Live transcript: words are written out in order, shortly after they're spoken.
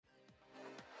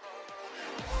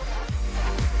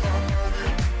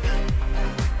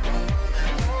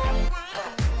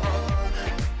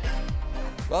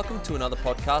Welcome to another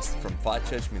podcast from Fire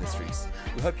Church Ministries.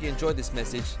 We hope you enjoyed this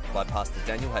message by Pastor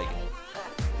Daniel Hagen.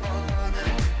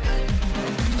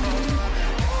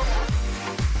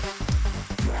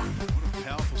 What a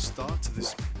powerful start to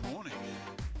this morning.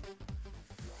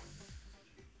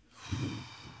 I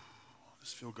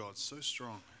just feel God so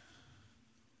strong.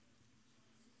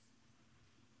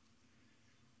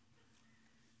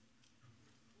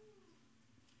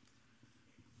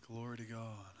 Glory to God.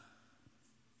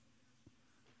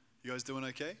 You guys doing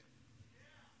okay?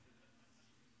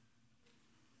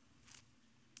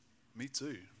 Me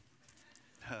too.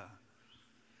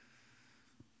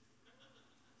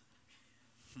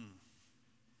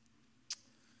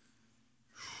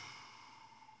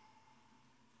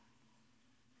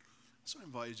 So I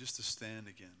invite you just to stand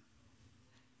again.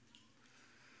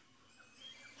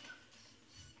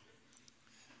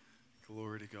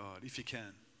 Glory to God, if you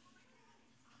can.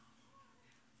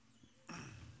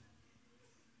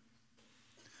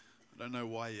 I don't know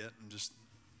why yet. I'm just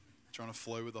trying to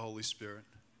flow with the Holy Spirit.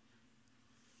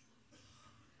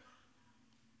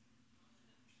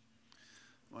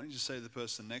 Why don't you just say to the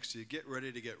person next to you, get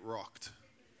ready to get rocked.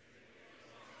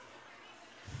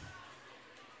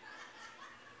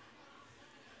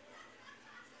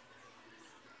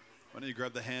 Why don't you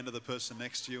grab the hand of the person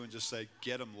next to you and just say,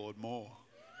 get him, Lord, more.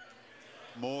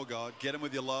 More, God. Get him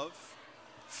with your love.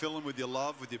 Fill him with your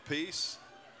love, with your peace.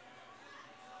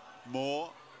 More.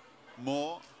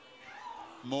 More,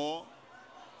 more,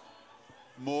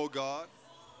 more, God.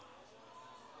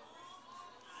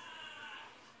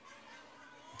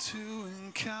 To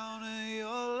encounter your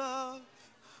love,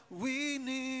 we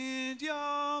need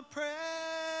your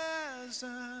presence.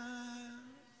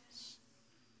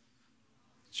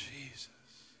 Jesus,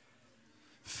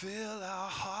 fill our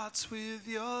hearts with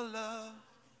your love.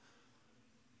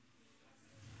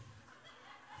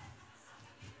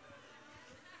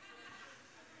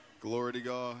 Glory to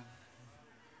God.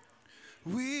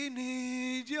 We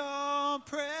need your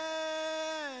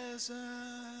presence.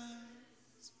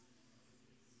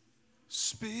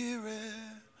 Spirit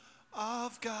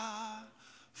of God,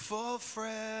 fall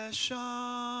fresh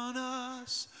on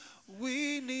us.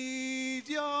 We need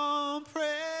your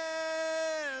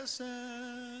presence.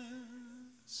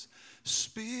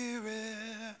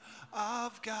 Spirit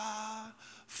of God,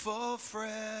 fall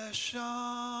fresh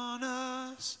on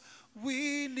us.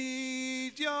 We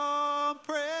need your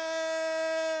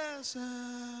presence.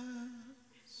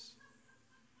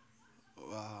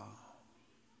 Wow.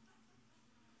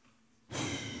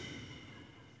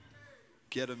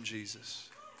 Get him, Jesus.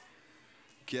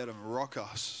 Get him. Rock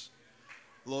us.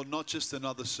 Lord, not just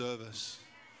another service,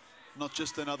 not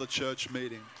just another church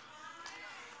meeting,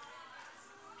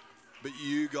 but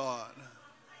you, God.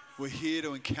 We're here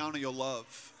to encounter your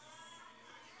love.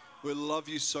 We love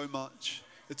you so much.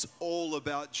 It's all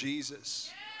about Jesus.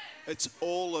 It's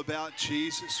all about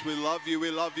Jesus. We love you,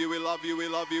 we love you, we love you, we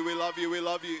love you, we love you, we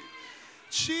love you.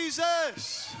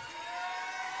 Jesus.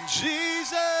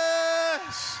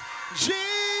 Jesus.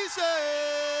 Jesus.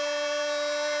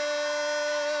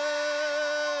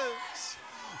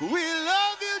 We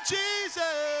love you, Jesus.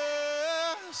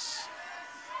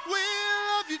 We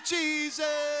love you,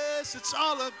 Jesus. It's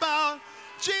all about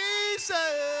Jesus.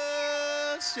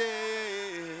 Yeah.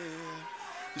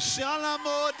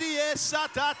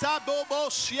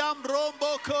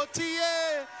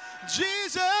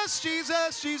 Jesus,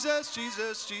 Jesus, Jesus,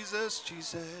 Jesus, Jesus,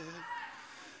 Jesus.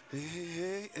 Hey,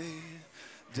 hey, hey.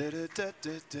 Da da da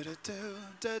da da da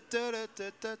da da da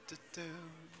da da.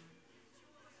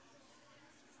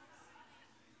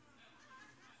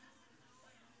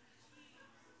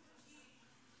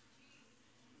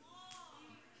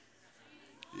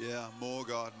 Yeah, more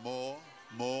God, more,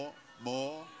 more,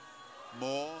 more.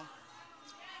 More,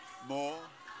 more,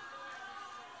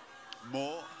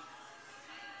 more.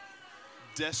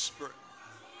 Desperate,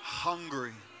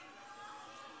 hungry,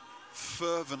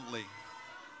 fervently,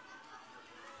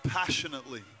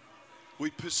 passionately.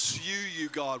 We pursue you,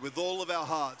 God, with all of our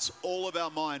hearts, all of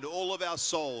our mind, all of our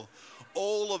soul,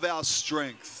 all of our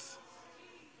strength.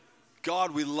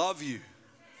 God, we love you.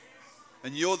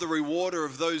 And you're the rewarder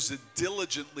of those that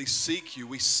diligently seek you.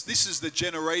 This is the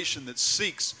generation that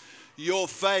seeks your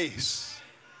face.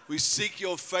 We seek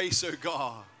your face, O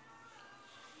God.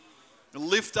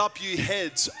 Lift up you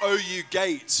heads, O you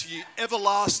gates, you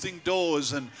everlasting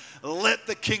doors, and let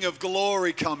the King of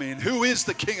glory come in. Who is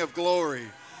the King of glory?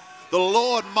 The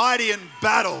Lord mighty in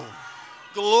battle.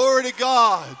 Glory to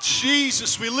God.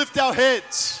 Jesus, we lift our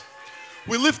heads.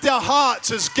 We lift our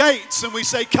hearts as gates and we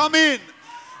say, come in.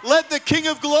 Let the King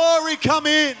of glory come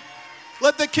in.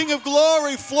 Let the King of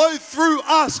glory flow through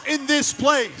us in this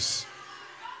place.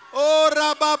 Oh,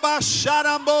 rababa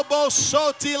sharambobo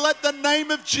soti. Let the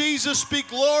name of Jesus be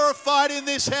glorified in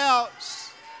this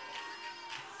house.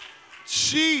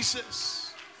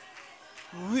 Jesus,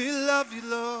 we love you,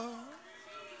 Lord.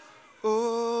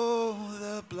 Oh,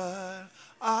 the blood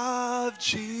of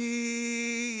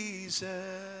Jesus.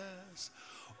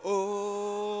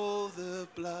 Oh, the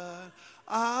blood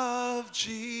of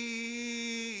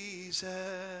Jesus.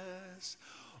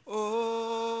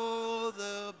 Oh,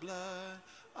 the blood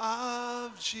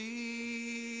of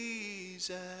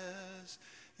Jesus.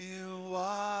 It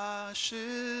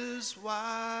washes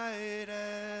white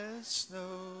as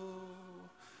snow.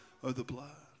 Oh, the blood.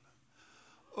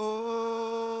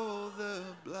 Oh, the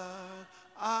blood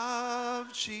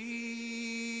of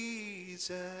Jesus.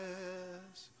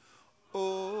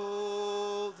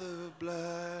 Oh, the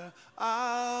blood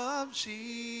of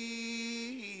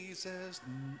Jesus.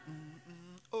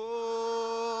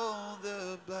 Oh,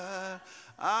 the blood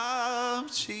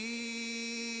of Jesus.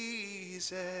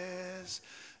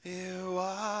 It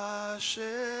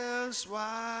washes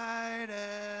white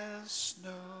as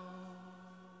snow.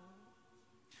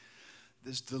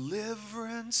 There's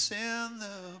deliverance in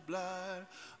the blood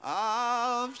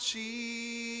of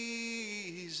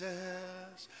Jesus.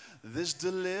 There's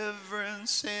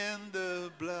deliverance in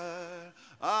the blood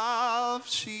of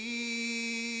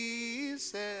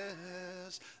Jesus.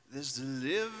 There's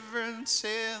deliverance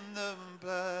in the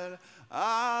blood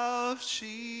of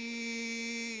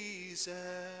Jesus.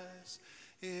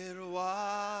 It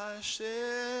washes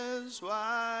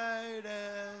white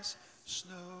as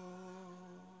snow.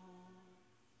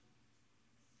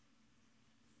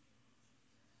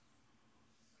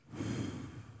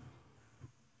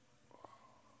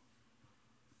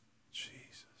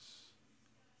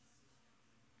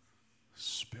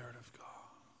 Spirit of God,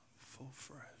 full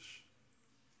fresh.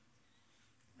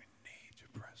 We need your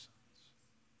presence.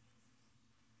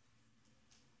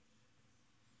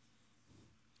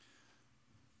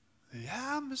 The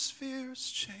atmosphere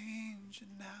is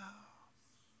changing now.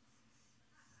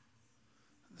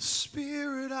 The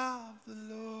Spirit of the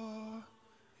Lord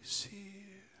is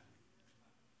here.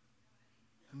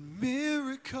 And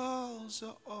miracles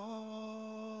are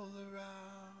all around.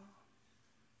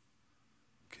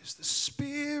 'Cause the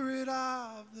Spirit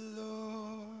of the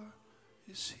Lord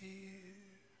is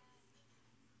here.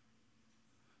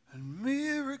 And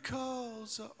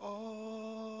miracles are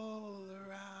all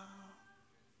around.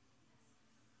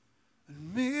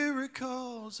 And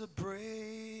miracles are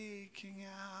breaking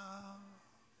out.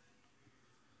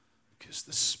 'Cause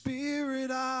the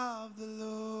Spirit of the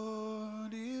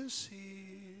Lord is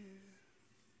here.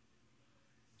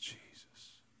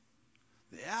 Jesus.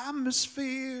 The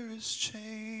atmosphere is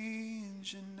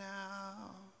changing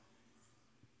now.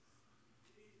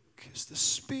 'Cause the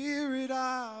Spirit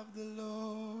of the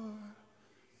Lord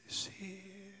is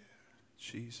here.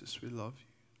 Jesus, we love you.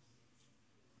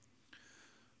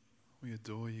 We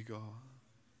adore you, God.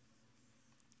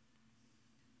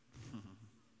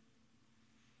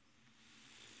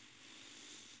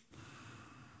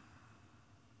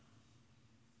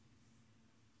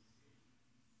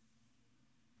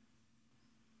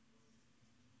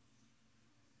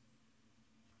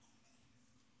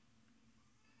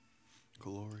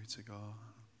 Glory to God.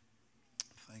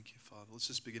 Thank you, Father. Let's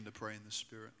just begin to pray in the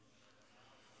Spirit.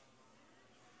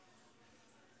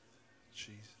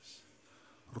 Jesus.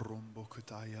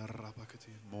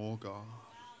 More God.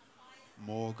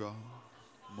 More God.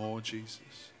 More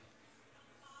Jesus.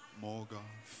 More God.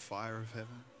 Fire of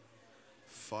heaven.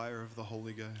 Fire of the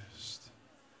Holy Ghost.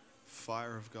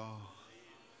 Fire of God.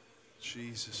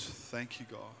 Jesus, thank you,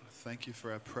 God. Thank you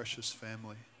for our precious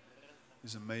family.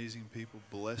 These amazing people.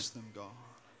 Bless them, God.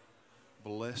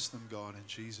 Bless them, God, in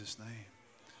Jesus' name.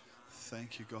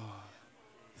 Thank you, God.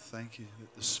 Thank you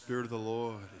that the Spirit of the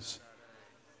Lord is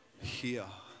here.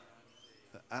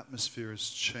 The atmosphere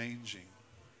is changing.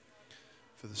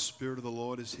 For the Spirit of the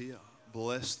Lord is here.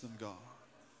 Bless them, God,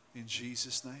 in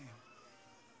Jesus' name.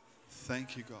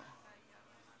 Thank you, God.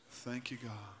 Thank you,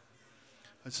 God.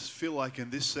 I just feel like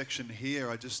in this section here,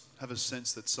 I just have a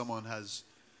sense that someone has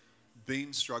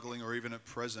been struggling or even at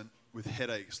present with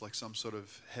headaches, like some sort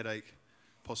of headache,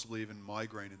 possibly even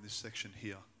migraine in this section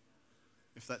here.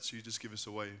 If that's you, just give us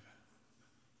a wave.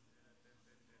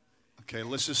 Okay,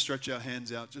 let's just stretch our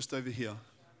hands out just over here.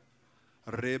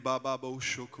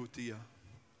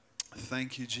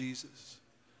 Thank you, Jesus.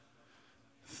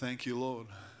 Thank you, Lord.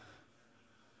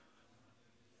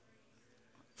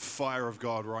 Fire of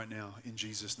God right now in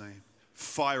Jesus' name.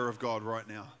 Fire of God right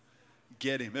now.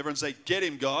 Get him. Everyone say, get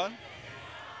him, God.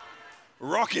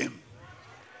 Rock him.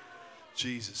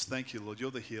 Jesus, thank you, Lord.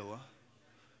 You're the healer.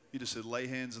 You just said, lay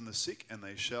hands on the sick and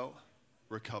they shall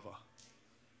recover.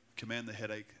 Command the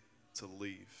headache to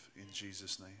leave in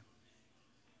Jesus' name.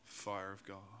 Fire of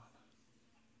God.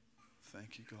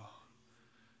 Thank you, God.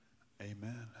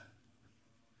 Amen.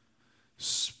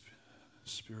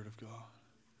 Spirit of God.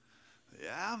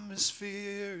 The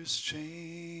atmosphere is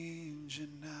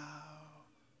changing now.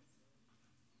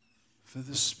 For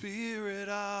the Spirit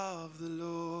of the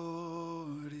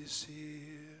Lord is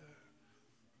here.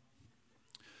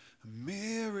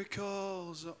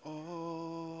 Miracles are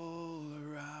all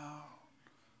around.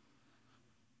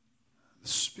 The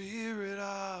Spirit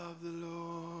of the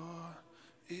Lord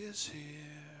is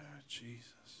here, Jesus.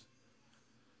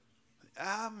 The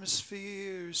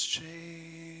atmosphere is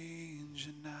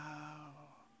changing now.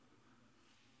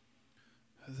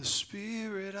 The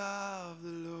Spirit of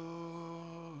the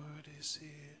Lord is here.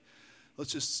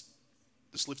 Let's just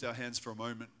lift our hands for a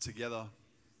moment together.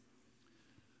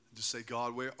 And just say,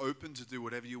 God, we're open to do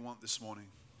whatever you want this morning.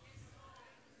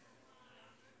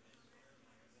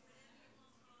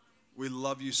 We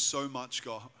love you so much,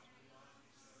 God.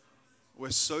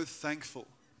 We're so thankful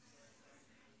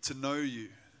to know you,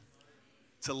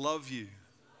 to love you,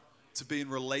 to be in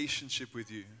relationship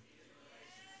with you.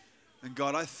 And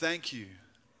God, I thank you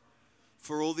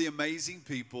for all the amazing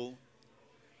people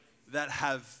that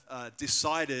have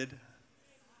decided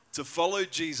to follow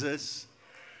Jesus,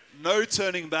 no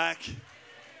turning back,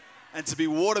 and to be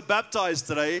water baptized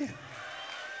today.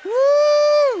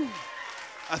 Woo!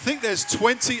 I think there's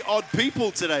 20 odd people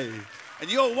today,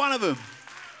 and you're one of them.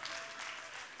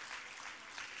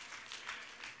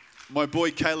 My boy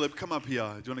Caleb, come up here.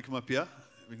 Do you want to come up here?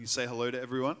 We can say hello to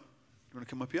everyone. You want to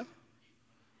come up here?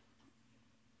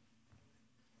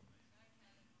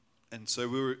 And so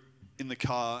we were in the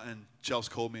car, and Charles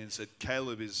called me and said,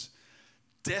 Caleb is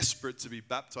desperate to be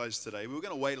baptized today. We were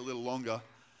going to wait a little longer.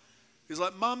 He's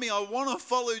like, Mommy, I want to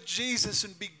follow Jesus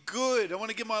and be good. I want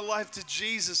to give my life to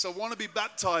Jesus. I want to be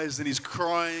baptized. And he's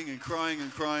crying and crying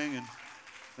and crying.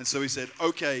 And so he said,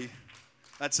 okay,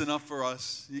 that's enough for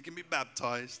us. You can be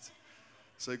baptized.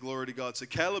 So glory to God. So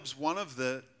Caleb's one of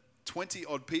the 20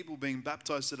 odd people being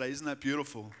baptized today. Isn't that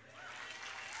beautiful?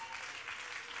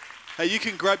 Hey, you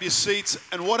can grab your seats,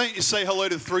 and why don't you say hello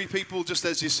to 3 people just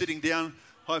as you're sitting down.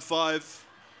 High five,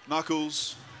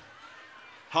 knuckles,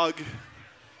 hug.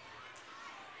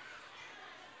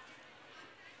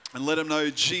 And let them know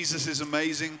Jesus is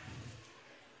amazing.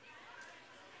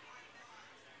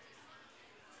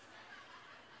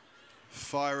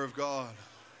 Fire of God.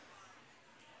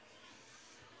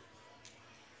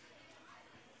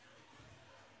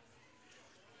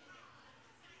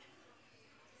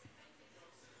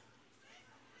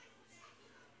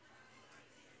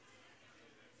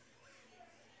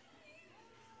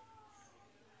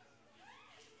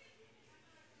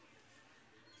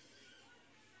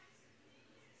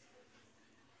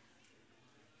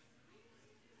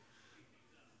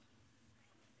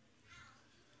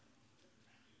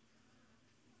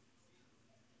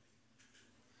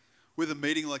 With a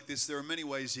meeting like this, there are many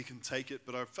ways you can take it,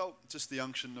 but I felt just the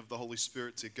unction of the Holy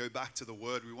Spirit to go back to the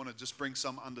Word. We want to just bring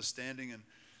some understanding and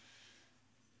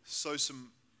sow some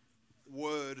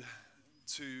Word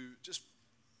to just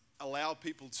allow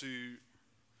people to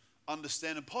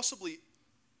understand. And possibly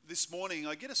this morning,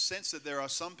 I get a sense that there are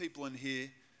some people in here,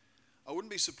 I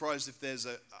wouldn't be surprised if there's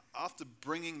after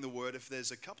bringing the Word, if there's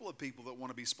a couple of people that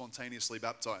want to be spontaneously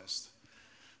baptized,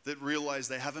 that realize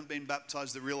they haven't been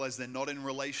baptized, that realize they're not in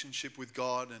relationship with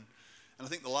God. And I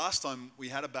think the last time we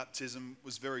had a baptism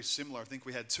was very similar. I think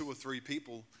we had 2 or 3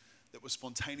 people that were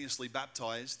spontaneously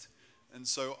baptized. And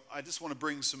so I just want to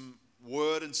bring some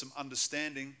word and some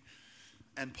understanding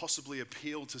and possibly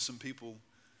appeal to some people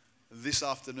this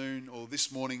afternoon or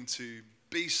this morning to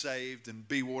be saved and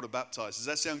be water baptized. Does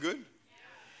that sound good? Yeah.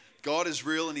 God is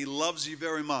real and he loves you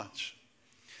very much.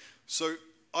 So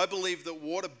I believe that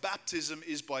water baptism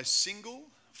is by single,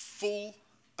 full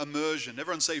immersion.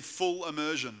 Everyone say full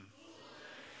immersion.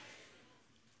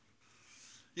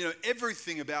 You know,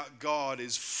 everything about God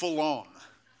is full on.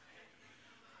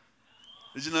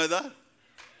 Did you know that?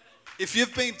 If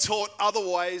you've been taught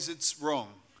otherwise, it's wrong.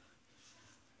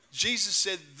 Jesus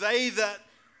said, they that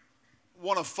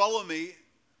want to follow me,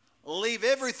 leave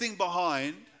everything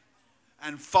behind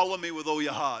and follow me with all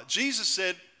your heart. Jesus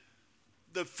said,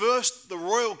 the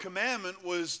royal commandment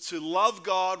was to love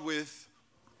God with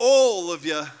all of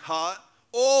your heart,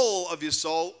 all of your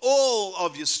soul, all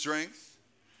of your strength.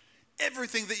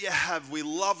 Everything that you have, we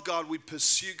love God, we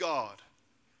pursue God.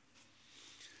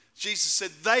 Jesus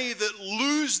said, they that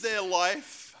lose their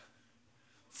life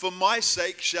for my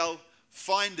sake shall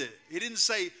find it. He didn't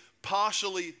say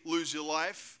partially lose your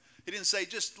life. He didn't say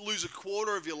just lose a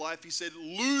quarter of your life. He said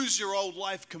lose your old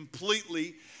life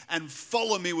completely and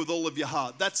follow me with all of your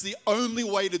heart. That's the only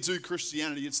way to do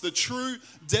Christianity. It's the true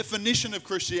definition of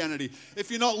Christianity.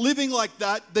 If you're not living like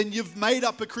that, then you've made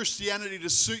up a Christianity to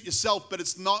suit yourself, but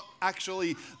it's not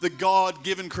actually the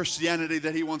God-given Christianity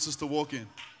that he wants us to walk in.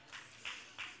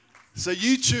 So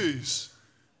you choose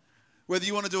whether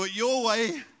you want to do it your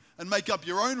way and make up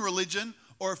your own religion,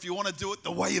 or if you want to do it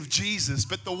the way of Jesus.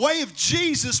 But the way of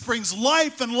Jesus brings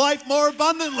life and life more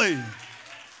abundantly.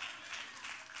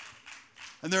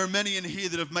 And there are many in here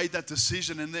that have made that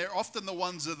decision, and they're often the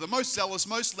ones that are the most zealous,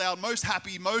 most loud, most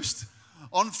happy, most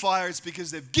on fire. It's because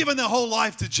they've given their whole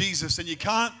life to Jesus, and you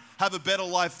can't have a better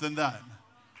life than that.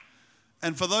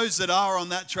 And for those that are on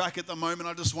that track at the moment,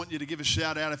 I just want you to give a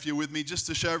shout out if you're with me, just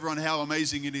to show everyone how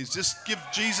amazing it is. Just give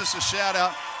Jesus a shout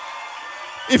out.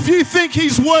 If you think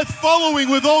he's worth following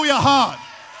with all your heart,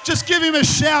 just give him a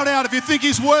shout out if you think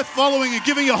he's worth following and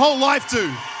giving your whole life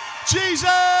to. Jesus!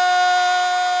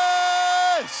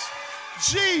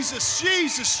 Jesus,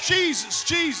 Jesus, Jesus,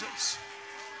 Jesus.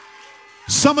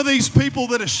 Some of these people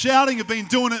that are shouting have been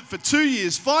doing it for 2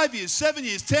 years, 5 years, 7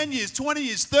 years, 10 years, 20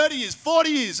 years, 30 years, 40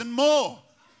 years and more.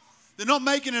 They're not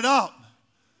making it up.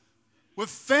 We've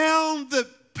found the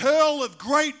pearl of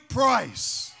great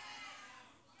price.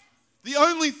 The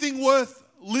only thing worth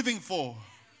living for.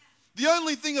 The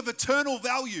only thing of eternal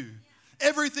value.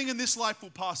 Everything in this life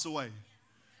will pass away.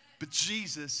 But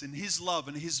Jesus and his love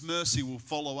and his mercy will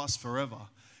follow us forever.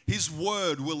 His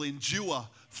word will endure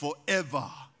forever.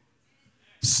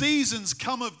 Seasons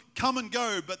come and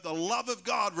go, but the love of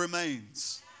God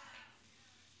remains.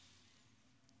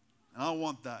 And I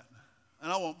want that.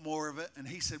 And I want more of it. And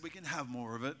he said we can have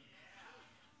more of it.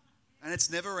 And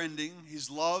it's never ending. His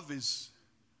love is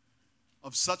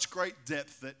of such great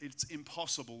depth that it's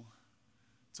impossible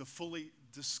to fully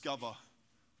discover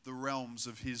the realms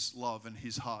of his love and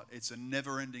his heart. It's a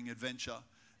never-ending adventure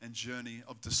and journey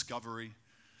of discovery.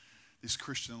 This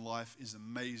Christian life is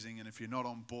amazing, and if you're not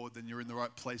on board, then you're in the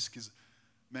right place, because,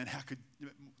 man,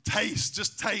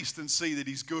 just taste and see that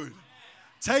he's good.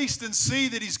 Taste and see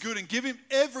that he's good, and give him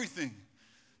everything.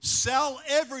 Sell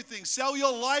everything. Sell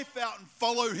your life out and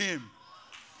follow him,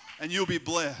 and you'll be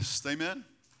blessed. Amen?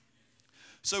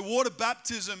 So water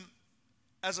baptism,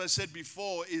 as I said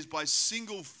before, is by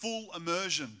single full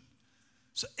immersion.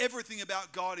 So everything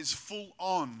about God is full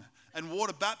on. And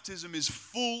water baptism is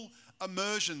full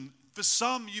immersion. For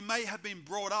some, you may have been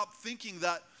brought up thinking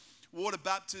that water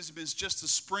baptism is just a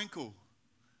sprinkle.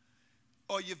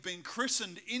 Or you've been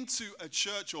christened into a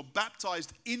church or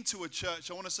baptized into a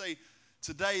church. I want to say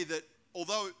today that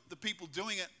although the people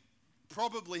doing it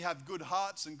probably have good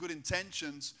hearts and good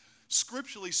intentions,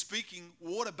 scripturally speaking,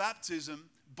 water baptism,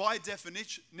 by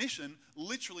definition,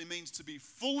 literally means to be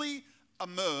fully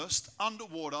immersed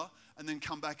underwater and then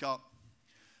come back up.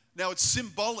 Now, it's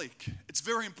symbolic. It's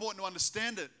very important to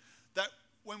understand it, that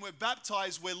when we're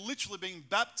baptized, we're literally being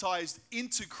baptized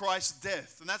into Christ's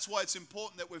death. And that's why it's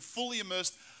important that we're fully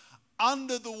immersed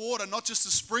under the water, not just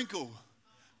a sprinkle,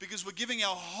 because we're giving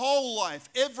our whole life,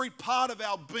 every part of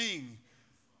our being.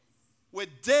 We're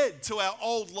dead to our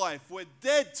old life. We're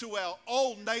dead to our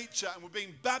old nature, and we're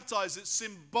being baptized. It's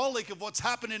symbolic of what's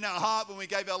happened in our heart when we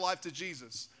gave our life to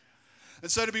Jesus.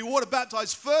 And so to be water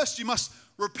baptized, first you must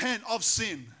repent of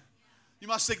sin. You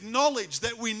must acknowledge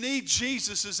that we need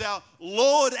Jesus as our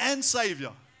Lord and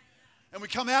Savior. And we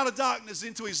come out of darkness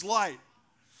into his light.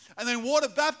 And then water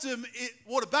baptism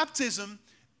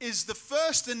is the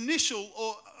first initial,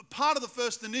 or part of the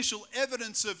first initial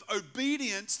evidence of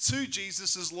obedience to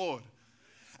Jesus as Lord.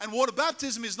 And water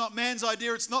baptism is not man's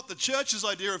idea. It's not the church's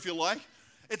idea, if you like.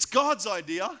 It's God's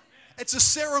idea. It's a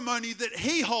ceremony that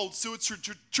he holds to. It's a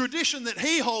tradition that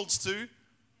he holds to.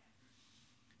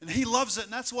 And he loves it.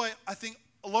 And that's why I think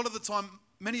a lot of the time,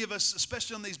 many of us,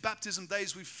 especially on these baptism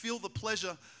days, we feel the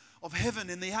pleasure of heaven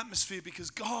in the atmosphere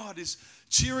because God is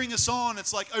cheering us on.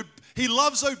 It's like he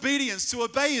loves obedience. To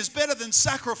obey is better than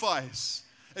sacrifice.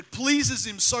 It pleases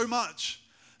him so much.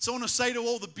 So I want to say to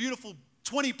all the beautiful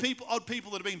 20 odd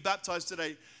people that are being baptized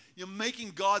today, you're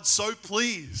making God so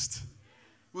pleased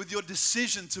with your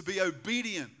decision to be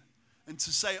obedient and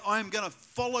to say, I'm going to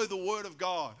follow the word of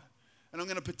God. And I'm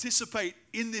going to participate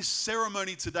in this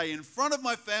ceremony today in front of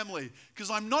my family because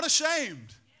I'm not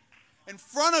ashamed. In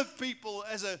front of people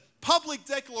as a public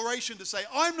declaration to say,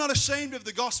 I'm not ashamed of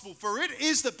the gospel, for it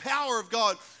is the power of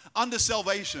God unto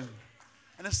salvation.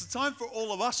 And it's the time for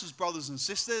all of us as brothers and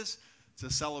sisters to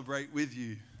celebrate with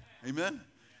you. Amen?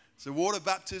 So water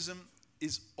baptism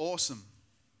is awesome.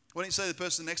 Why don't you say to the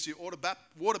person next to you,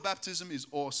 water baptism is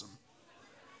awesome.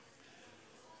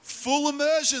 Full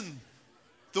immersion.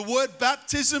 The word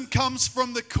baptism comes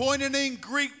from the koinonia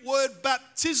Greek word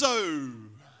baptizo.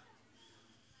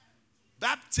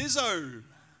 Baptizo.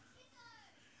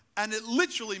 And it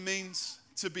literally means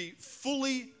to be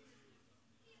fully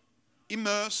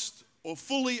immersed or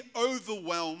fully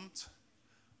overwhelmed,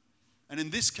 and in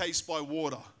this case by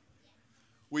water.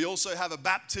 We also have a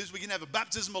baptism. We can have a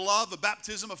baptism of love, a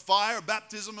baptism of fire, a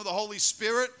baptism of the Holy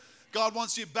Spirit. God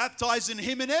wants you baptized in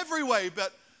Him in every way,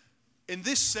 but in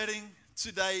this setting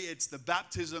today, it's the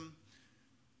baptism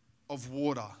of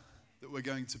water that we're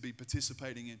going to be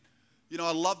participating in. You know,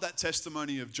 I love that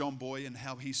testimony of John Boy and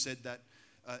how he said that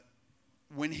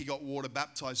when he got water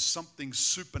baptized, something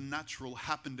supernatural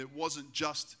happened. It wasn't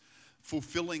just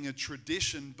fulfilling a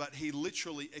tradition, but he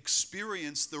literally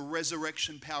experienced the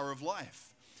resurrection power of life.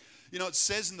 You know, it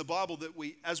says in the Bible that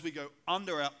as we go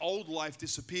under, our old life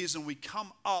disappears and we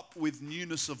come up with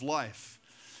newness of life.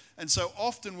 And so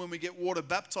often when we get water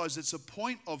baptized, it's a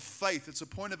point of faith. It's a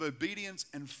point of obedience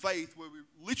and faith where we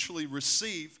literally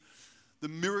receive the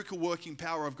miracle working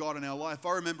power of God in our life.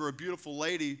 I remember a beautiful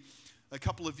lady a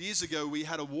couple of years ago. We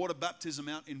had a water baptism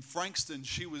out in Frankston.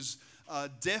 She was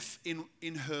deaf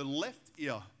in her left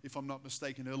ear, if I'm not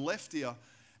mistaken, her left ear.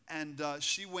 And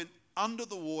she went under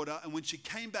the water, and when she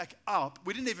came back up,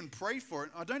 we didn't even pray for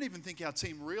it. I don't even think our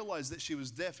team realized that she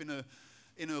was deaf in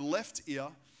her left ear.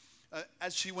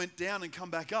 As she went down and come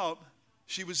back up,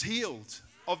 she was healed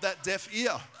of that deaf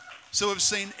ear. So we've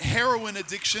seen heroin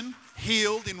addiction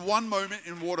healed in one moment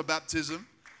in water baptism.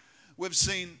 We've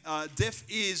seen deaf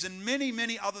ears and many,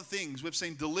 many other things. We've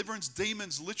seen deliverance.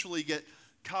 Demons literally get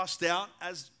cast out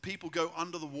as people go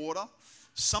under the water.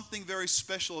 Something very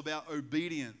special about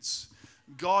obedience.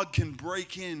 God can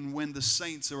break in when the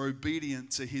saints are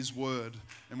obedient to His word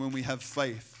and when we have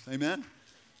faith. Amen?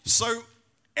 So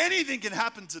anything can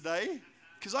happen today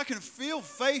because I can feel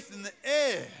faith in the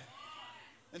air.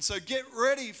 And so get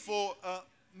ready for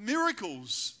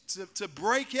miracles to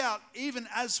break out even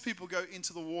as people go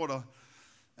into the water.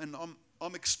 And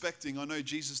I'm expecting, I know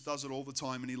Jesus does it all the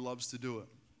time and He loves to do it.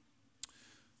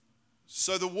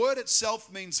 So the word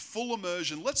itself means full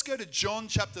immersion. Let's go to John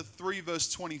chapter 3 verse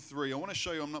 23. I want to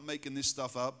show you I'm not making this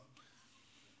stuff up.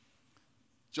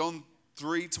 John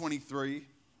 3:23.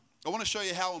 I want to show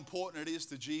you how important it is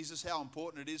to Jesus, how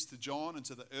important it is to John and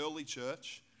to the early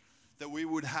church that we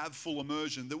would have full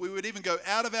immersion, that we would even go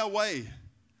out of our way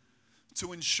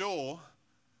to ensure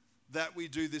that we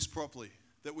do this properly,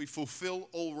 that we fulfill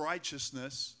all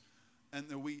righteousness, and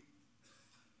that we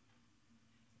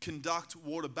conduct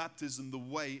water baptism the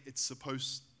way it's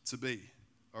supposed to be.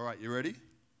 All right, you ready?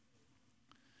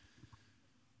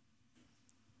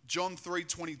 John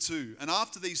 3:22. And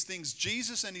after these things,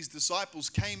 Jesus and His disciples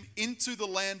came into the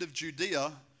land of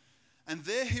Judea, and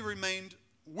there He remained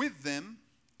with them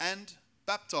and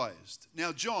baptized.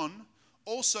 Now John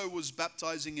also was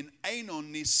baptizing in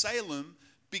Aenon near Salem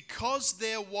because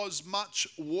there was much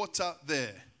water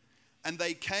there. And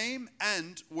they came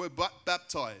and were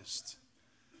baptized.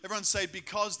 Everyone say,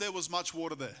 because there was much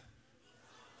water there.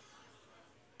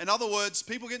 In other words,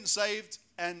 people getting saved,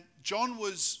 and John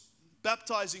was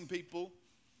baptizing people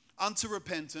unto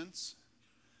repentance.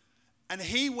 And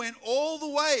he went all the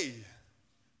way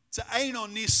to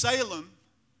Aenon near Salem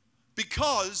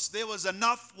because there was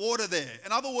enough water there.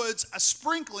 In other words, a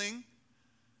sprinkling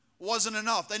wasn't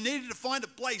enough. They needed to find a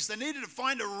place. They needed to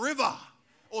find a river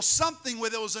or something where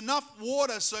there was enough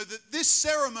water so that this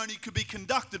ceremony could be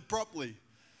conducted properly.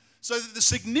 So that the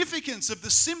significance of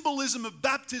the symbolism of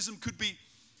baptism could be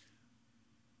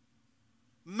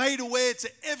made aware to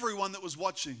everyone that was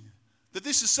watching. That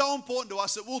this is so important to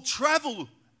us that we'll travel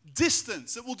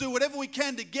distance, that we'll do whatever we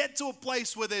can to get to a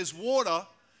place where there's water,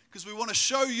 because we want to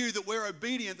show you that we're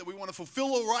obedient, that we want to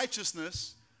fulfill all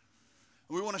righteousness.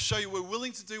 And we want to show you we're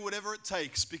willing to do whatever it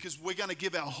takes because we're going to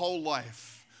give our whole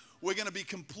life. We're going to be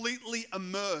completely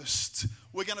immersed.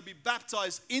 We're going to be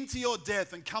baptized into your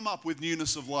death and come up with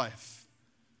newness of life.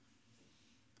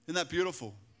 Isn't that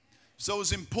beautiful? So it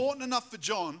was important enough for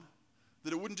John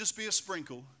that it wouldn't just be a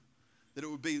sprinkle, that it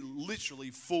would be literally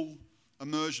full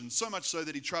immersion. So much so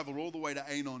that he traveled all the way to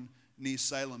Aenon near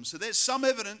Salem. So there's some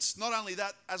evidence, not only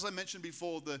that, as I mentioned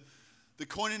before, the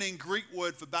koinonia Greek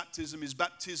word for baptism is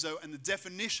baptizo, and the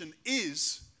definition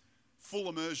is full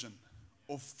immersion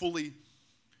or fully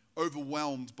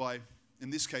overwhelmed by, in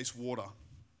this case, water.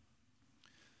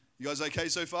 You guys okay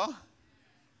so far?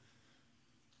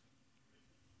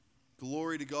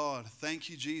 Glory to God. Thank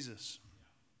you, Jesus.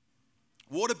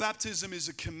 Water baptism is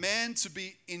a command to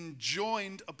be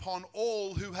enjoined upon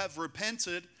all who have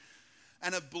repented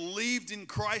and have believed in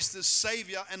Christ as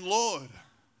Savior and Lord.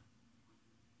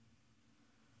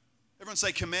 Everyone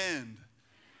say command.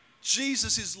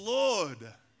 Jesus is Lord.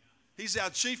 He's our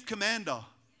chief commander.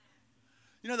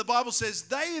 You know, the Bible says,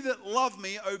 they that love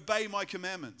me obey my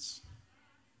commandments.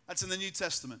 That's in the New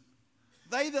Testament.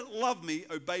 They that love me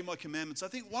obey my commandments. I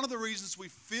think one of the reasons we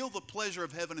feel the pleasure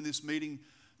of heaven in this meeting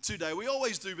today, we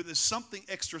always do, but there's something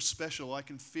extra special, I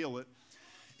can feel it,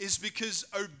 is because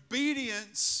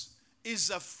obedience is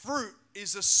a fruit,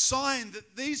 is a sign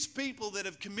that these people that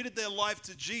have committed their life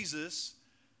to Jesus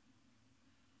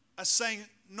are saying,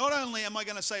 not only am I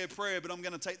going to say a prayer, but I'm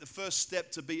going to take the first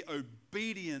step to be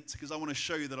obedient because I want to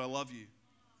show you that I love you.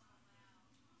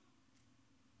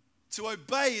 To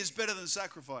obey is better than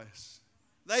sacrifice.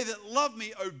 They that love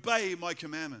me obey my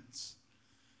commandments.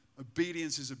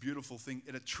 Obedience is a beautiful thing.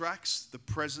 It attracts the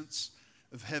presence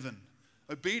of heaven.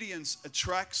 Obedience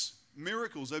attracts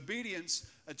miracles. Obedience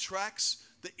attracts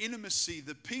the intimacy,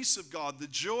 the peace of God, the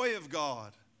joy of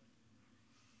God.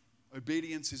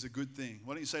 Obedience is a good thing.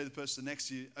 Why don't you say to the person next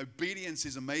to you, obedience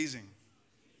is amazing.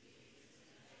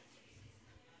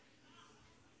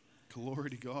 Glory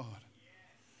to God.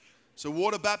 So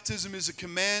water baptism is a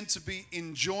command to be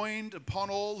enjoined upon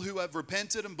all who have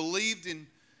repented and believed in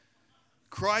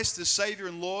Christ as Savior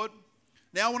and Lord.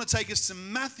 Now I want to take us to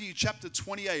Matthew chapter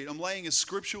 28. I'm laying a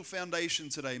scriptural foundation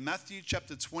today. Matthew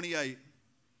chapter 28.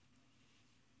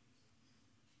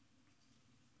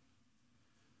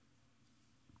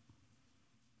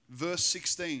 Verse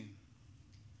 16.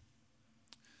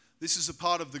 This is a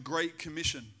part of the Great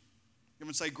Commission.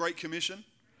 Everyone say Great Commission?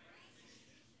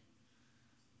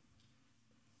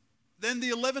 Then the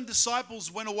 11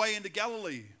 disciples went away into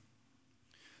Galilee,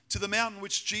 to the mountain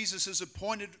which Jesus has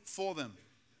appointed for them.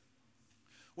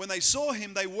 When they saw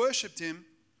him, they worshipped him,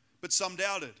 but some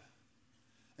doubted.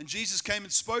 And Jesus came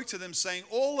and spoke to them, saying,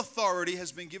 all authority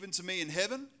has been given to me in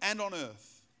heaven and on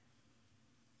earth.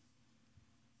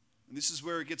 And this is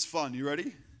where it gets fun. You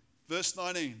ready? Verse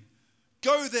 19.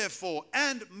 Go therefore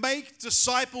and make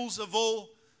disciples of all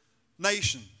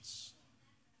nations.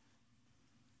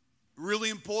 Really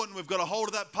important. We've got a hold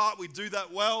of that part. We do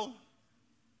that well.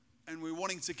 And we're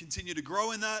wanting to continue to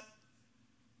grow in that.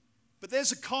 But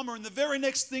there's a comma in the very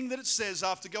next thing that it says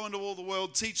after go into all the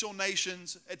world, teach all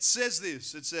nations. It says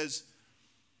this. It says,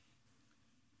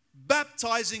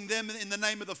 baptizing them in the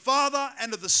name of the Father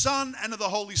and of the Son and of the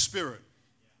Holy Spirit.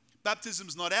 Baptism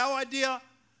is not our idea.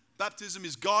 Baptism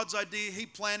is God's idea. He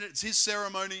planned it. It's his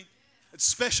ceremony. It's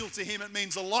special to him. It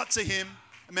means a lot to him.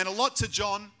 It meant a lot to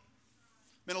John.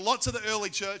 It meant a lot to the early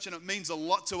church, and it means a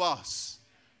lot to us.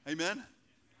 Amen?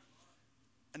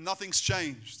 And nothing's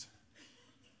changed.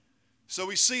 So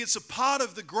we see it's a part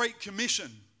of the Great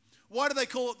Commission. Why do they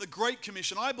call it the Great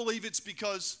Commission? I believe it's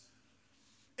because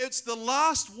it's the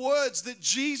last words that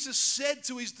Jesus said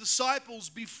to his disciples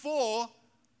before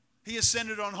he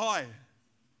ascended on high.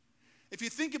 If you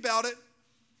think about it,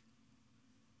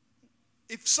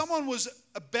 if someone was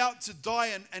about to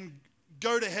die and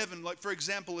go to heaven, like for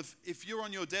example, if you're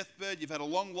on your deathbed, you've had a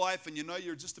long life and you know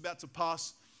you're just about to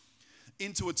pass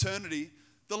into eternity,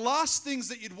 the last things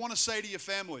that you'd want to say to your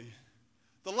family,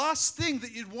 the last thing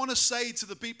that you'd want to say to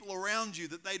the people around you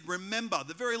that they'd remember,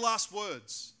 the very last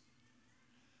words,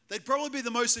 they'd probably be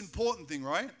the most important thing,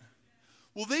 right?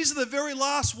 Well, these are the very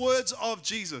last words of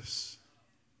Jesus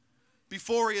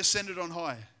before he ascended on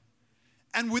high.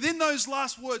 And within those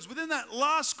last words, within that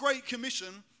last Great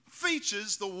Commission,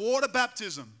 features the water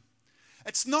baptism.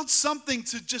 It's not something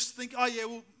to just think, oh yeah,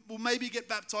 we'll maybe get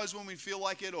baptized when we feel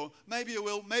like it, or maybe I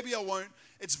will, maybe I won't.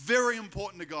 It's very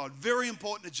important to God, very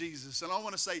important to Jesus. And I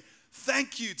want to say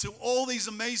thank you to all these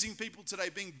amazing people today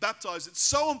being baptized. It's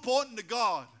so important to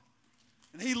God.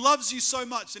 And he loves you so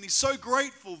much, and he's so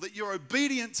grateful that you're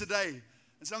obedient today.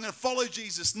 And so I'm going to follow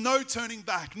Jesus. No turning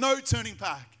back, no turning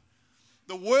back.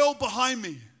 The world behind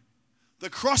me, the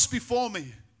cross before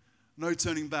me, no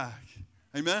turning back.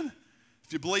 Amen?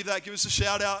 If you believe that, give us a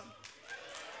shout out.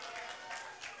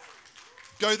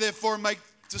 Go therefore and make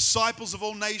disciples of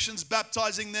all nations,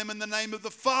 baptizing them in the name of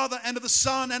the Father and of the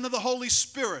Son and of the Holy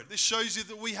Spirit. This shows you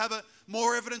that we have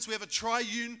more evidence. We have a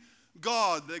triune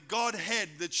God, the Godhead,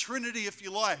 the Trinity, if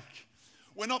you like.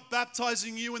 We're not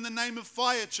baptizing you in the name of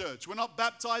Fire Church. We're not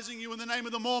baptizing you in the name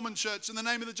of the Mormon Church, in the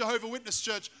name of the Jehovah's Witness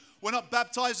Church. We're not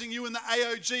baptizing you in the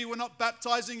AOG. We're not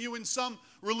baptizing you in some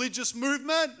religious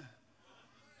movement.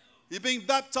 You're being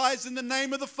baptized in the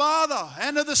name of the Father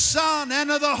and of the Son and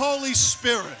of the Holy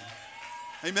Spirit.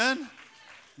 Amen?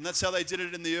 And that's how they did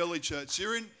it in the early church.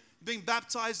 You're being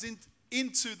baptized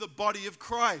into the body of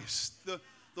Christ,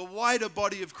 the wider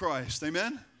body of Christ.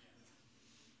 Amen?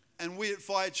 And we at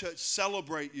Fire Church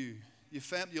celebrate you.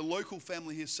 Your local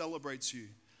family here celebrates you.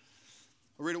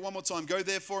 I'll read it one more time. Go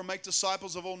therefore and make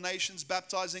disciples of all nations,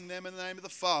 baptizing them in the name of the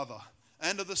Father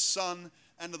and of the Son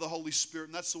and of the Holy Spirit.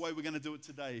 And that's the way we're going to do it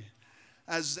today.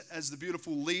 As the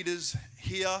beautiful leaders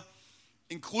here,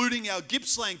 including our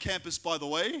Gippsland campus, by the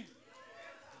way,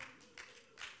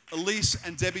 Elise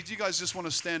and Debbie, do you guys just want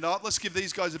to stand up? Let's give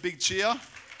these guys a big cheer.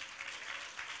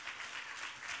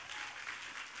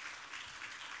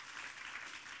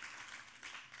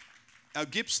 Our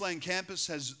Gippsland campus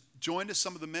has joined us.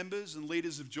 Some of the members and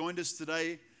leaders have joined us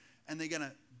today, and they're going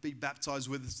to be baptized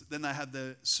with us. Then they have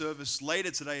the service later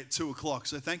today at 2 o'clock.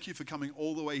 So thank you for coming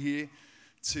all the way here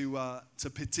to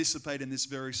participate in this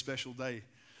very special day.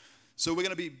 So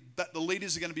the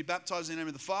leaders are going to be baptized in the name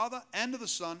of the Father and of the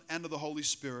Son and of the Holy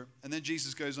Spirit. And then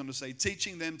Jesus goes on to say,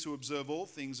 teaching them to observe all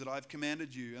things that I've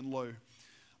commanded you. And lo,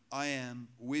 I am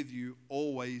with you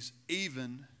always,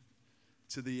 even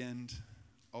to the end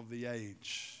of the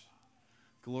age.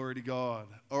 Glory to God.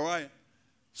 All right.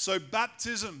 So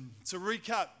baptism, to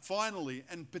recap finally,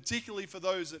 and particularly for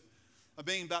those that are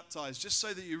being baptized, just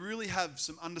so that you really have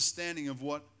some understanding of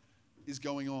what is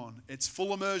going on. It's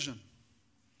full immersion.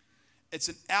 It's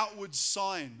an outward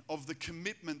sign of the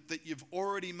commitment that you've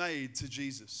already made to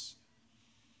Jesus,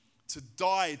 to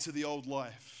die to the old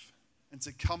life and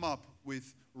to come up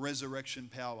with resurrection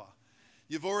power.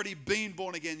 You've already been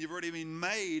born again. You've already been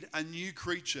made a new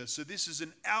creature. So this is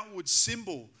an outward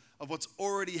symbol of what's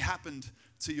already happened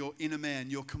to your inner man.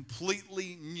 You're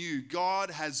completely new.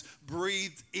 God has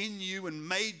breathed in you and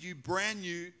made you brand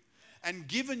new and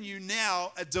given you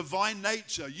now a divine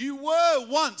nature. You were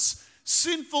once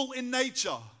sinful in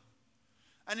nature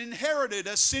and inherited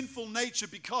a sinful nature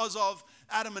because of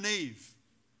Adam and Eve.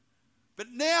 But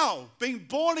now, being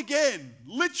born again,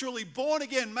 literally born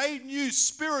again, made new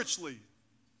spiritually,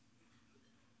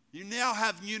 you now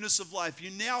have newness of life.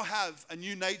 You now have a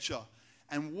new nature.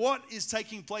 And what is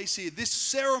taking place here, this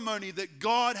ceremony that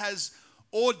God has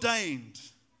ordained,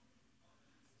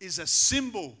 is a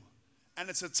symbol, and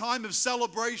it's a time of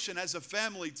celebration as a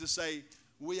family to say,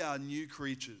 we are new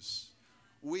creatures.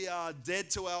 We are dead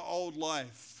to our old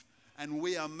life, and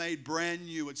we are made brand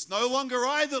new. It's no longer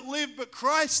I that live, but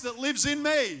Christ that lives in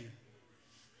me.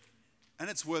 And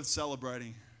it's worth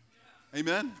celebrating.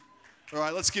 Amen? All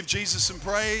right, let's give Jesus some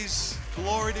praise.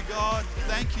 Glory to God.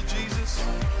 Thank you, Jesus.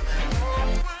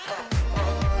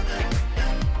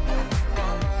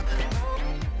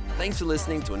 Thanks for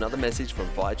listening to another message from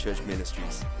Fire Church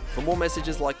Ministries. For more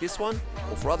messages like this one,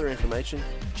 or for other information,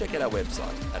 check out our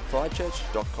website at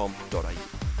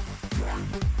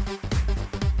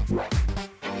firechurch.com.au.